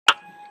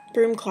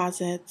broom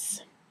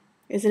closets.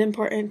 Is it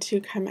important to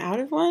come out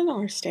of one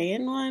or stay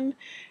in one?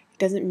 It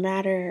doesn't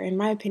matter, in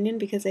my opinion,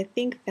 because I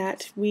think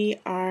that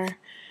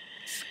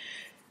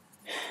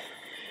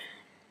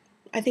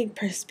I think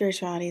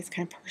spirituality is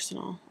kind of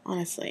personal,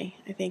 honestly.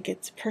 I think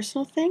it's a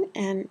personal thing,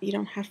 and you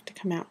don't have to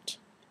come out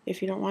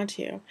if you don't want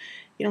to. You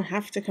don't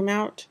have to come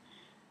out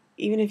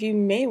even if you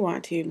may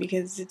want to,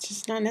 because it's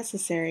just not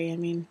necessary. I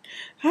mean,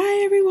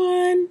 hi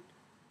everyone,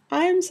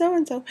 I'm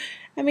so-and-so.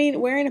 I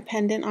mean, wearing a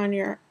pendant on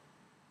your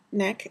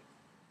neck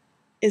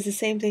is the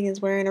same thing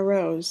as wearing a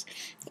rose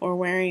or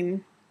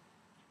wearing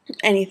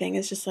anything.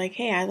 It's just like,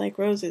 hey, I like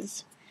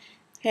roses.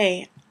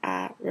 Hey,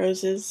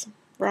 roses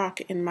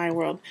rock in my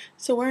world.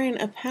 So wearing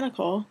a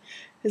pentacle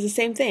is the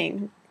same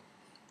thing.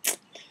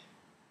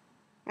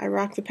 I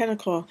rock the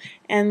pentacle.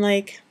 And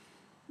like,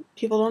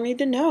 people don't need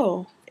to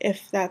know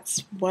if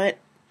that's what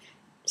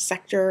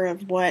sector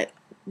of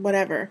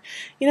whatever.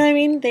 You know what I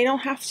mean? They don't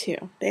have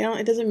to.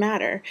 It doesn't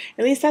matter.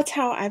 At least that's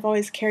how I've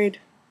always carried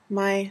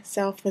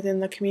myself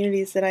within the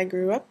communities that I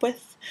grew up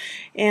with.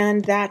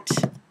 And that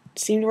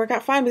seemed to work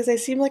out fine because I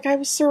seemed like I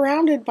was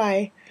surrounded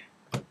by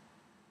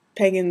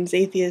pagans,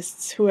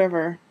 atheists,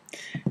 whoever.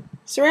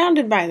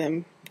 Surrounded by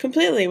them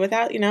completely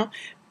without,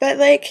 but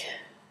like,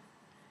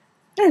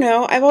 I don't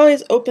know, I've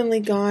always openly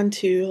gone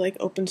to like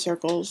open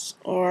circles,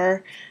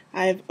 or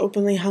I've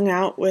openly hung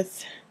out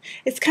with.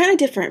 It's kind of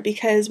different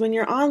because when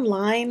you're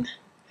online,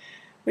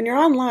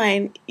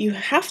 you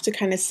have to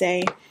kind of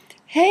say,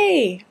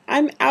 hey,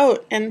 I'm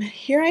out and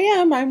here I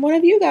am, I'm one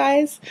of you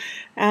guys.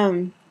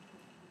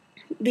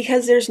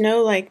 Because there's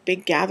no like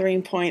big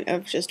gathering point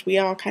of just we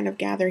all kind of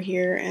gather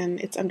here and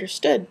it's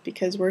understood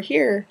because we're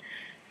here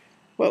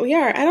what we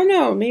are. I don't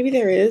know, maybe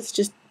there is,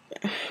 just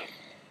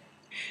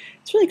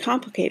it's really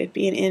complicated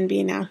being in,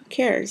 being out. Who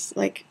cares?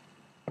 Like,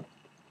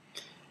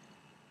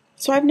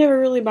 so I've never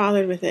really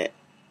bothered with it.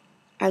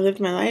 I lived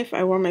my life,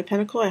 I wore my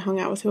pentacle, I hung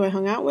out with who I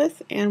hung out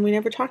with, and we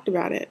never talked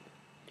about it.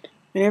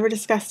 We never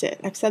discussed it.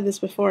 I've said this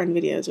before in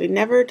videos. We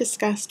never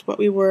discussed what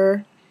we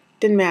were.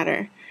 Didn't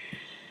matter.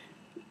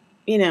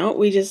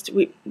 We just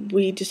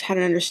had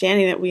an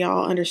understanding that we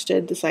all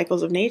understood the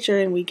cycles of nature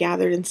and we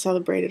gathered and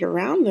celebrated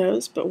around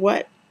those, but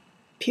what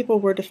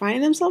people were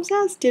defining themselves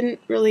as didn't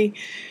really.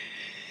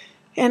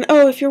 And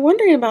oh, if you're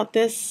wondering about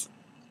this,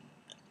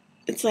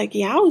 it's like,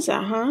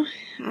 yowza, huh?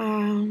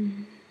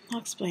 I'll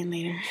explain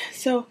later.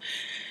 So,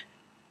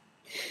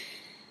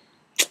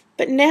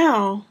 but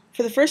now,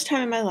 for the first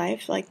time in my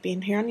life, like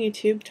being here on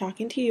YouTube,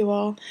 talking to you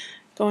all,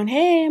 going,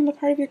 hey, I'm a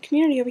part of your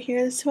community over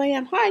here, this is who I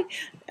am, hi.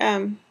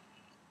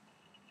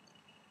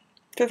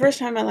 For the first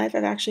time in my life,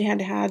 I've actually had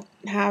to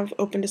have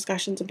open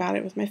discussions about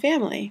it with my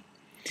family.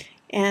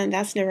 And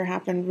that's never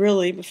happened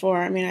really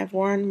before. I mean, I've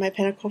worn my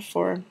pentacle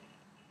for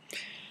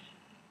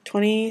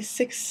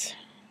 26,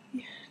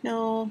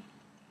 no,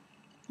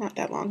 not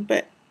that long,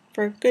 but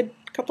for a good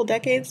couple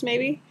decades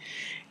maybe.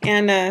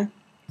 And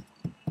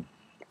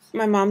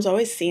my mom's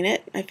always seen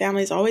it. My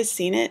family's always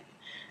seen it.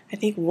 I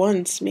think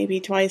once, maybe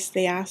twice,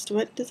 they asked,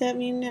 what does that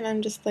mean? And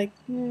I'm just like,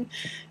 no.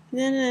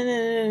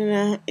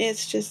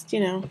 It's just,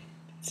 And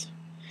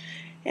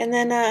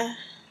then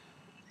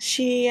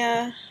she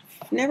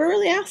never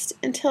really asked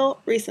until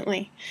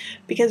recently,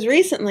 because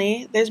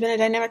recently there's been a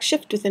dynamic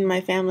shift within my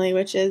family,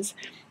 which is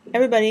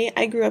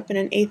I grew up in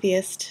an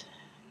atheist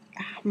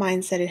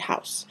mindseted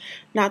house.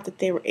 Not that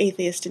they were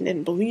atheist and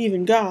didn't believe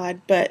in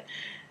God, but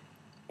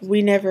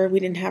we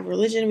didn't have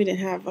religion, we didn't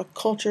have a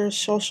culture,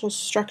 social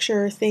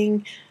structure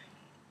thing.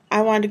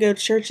 I wanted to go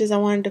to churches, I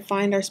wanted to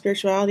find our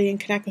spirituality and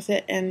connect with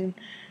it, and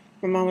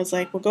my mom was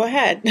like, well, go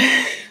ahead.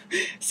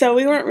 So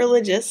we weren't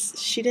religious.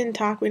 She didn't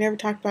talk. We never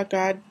talked about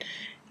God.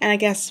 And I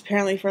guess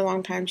apparently for a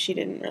long time she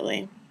didn't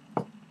really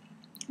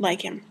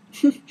like him.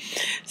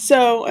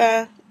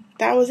 So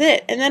that was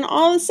it. And then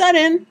all of a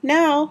sudden,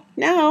 now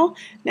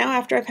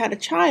after I've had a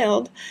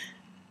child,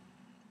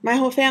 my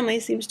whole family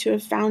seems to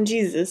have found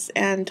Jesus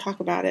and talk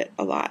about it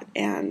a lot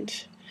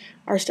and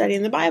are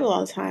studying the Bible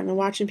all the time and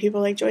watching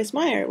people like Joyce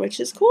Meyer, which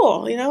is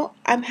cool.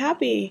 I'm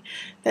happy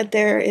that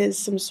there is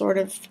some sort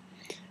of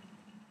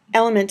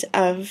element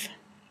of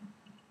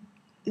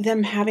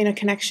them having a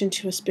connection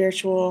to a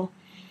spiritual,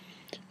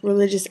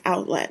 religious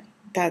outlet.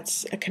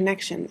 That's a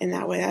connection in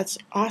that way. That's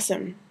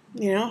awesome.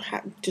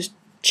 Just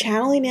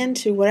channeling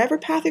into whatever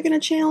path you're going to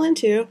channel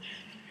into.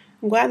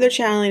 I'm glad they're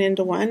channeling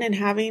into one and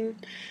having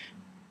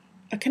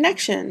a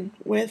connection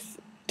with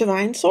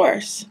divine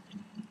source.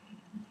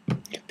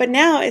 But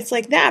now it's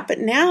like that.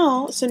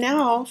 So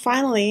now,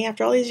 finally,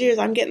 after all these years,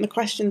 I'm getting the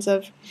questions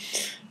of,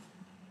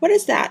 what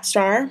is that,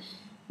 Star?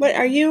 What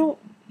are you?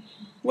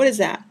 What is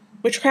that?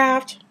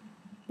 Witchcraft?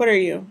 What are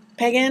you?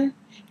 Pagan?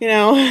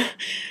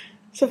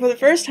 So for the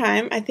first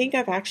time, I think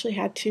I've actually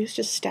had to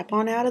just step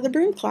on out of the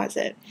broom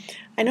closet.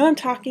 I know I'm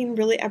talking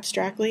really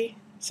abstractly.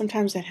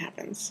 Sometimes that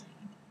happens.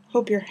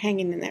 Hope you're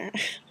hanging in there.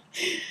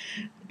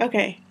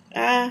 Okay.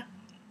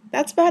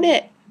 That's about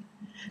it.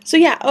 So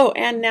yeah,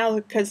 and now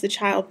because the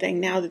child thing,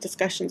 now the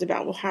discussions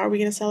about, well, how are we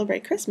going to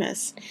celebrate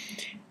Christmas?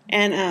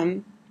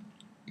 And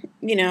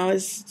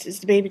is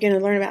the baby going to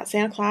learn about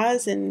Santa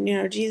Claus and,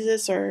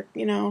 Jesus, or,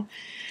 and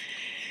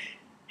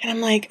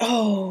I'm like,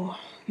 oh,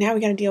 now we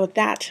got to deal with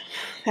that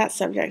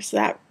subject. So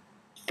that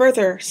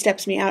further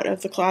steps me out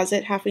of the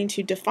closet, having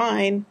to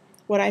define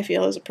what I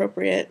feel is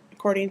appropriate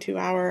according to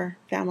our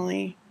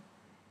family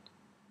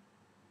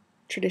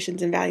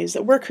traditions and values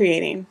that we're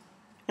creating.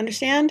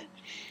 Understand?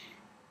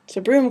 So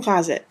Broom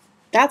Closet,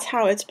 that's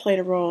how it's played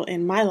a role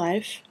in my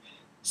life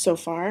so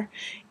far,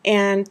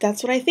 and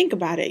that's what I think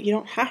about it. You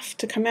don't have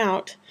to come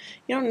out.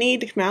 You don't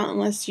need to come out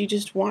unless you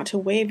just want to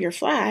wave your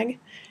flag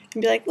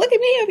and be like, look at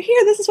me over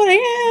here, this is what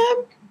I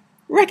am.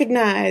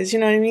 Recognize, you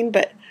know what I mean?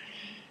 But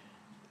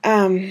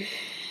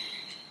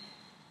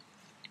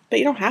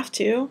you don't have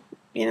to.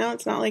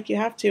 It's not like you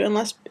have to,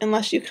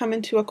 unless you come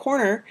into a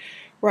corner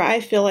where I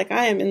feel like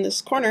I am in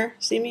this corner.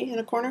 See me in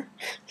a corner?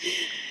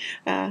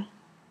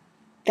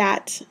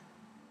 That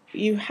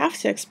you have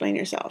to explain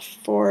yourself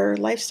for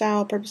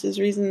lifestyle purposes,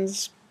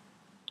 reasons,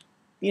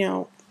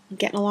 getting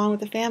along with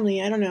the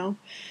family. I don't know.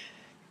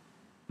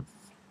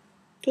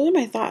 Those are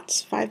my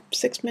thoughts.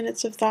 5-6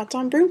 minutes of thoughts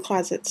on broom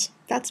closets.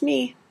 That's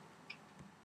me.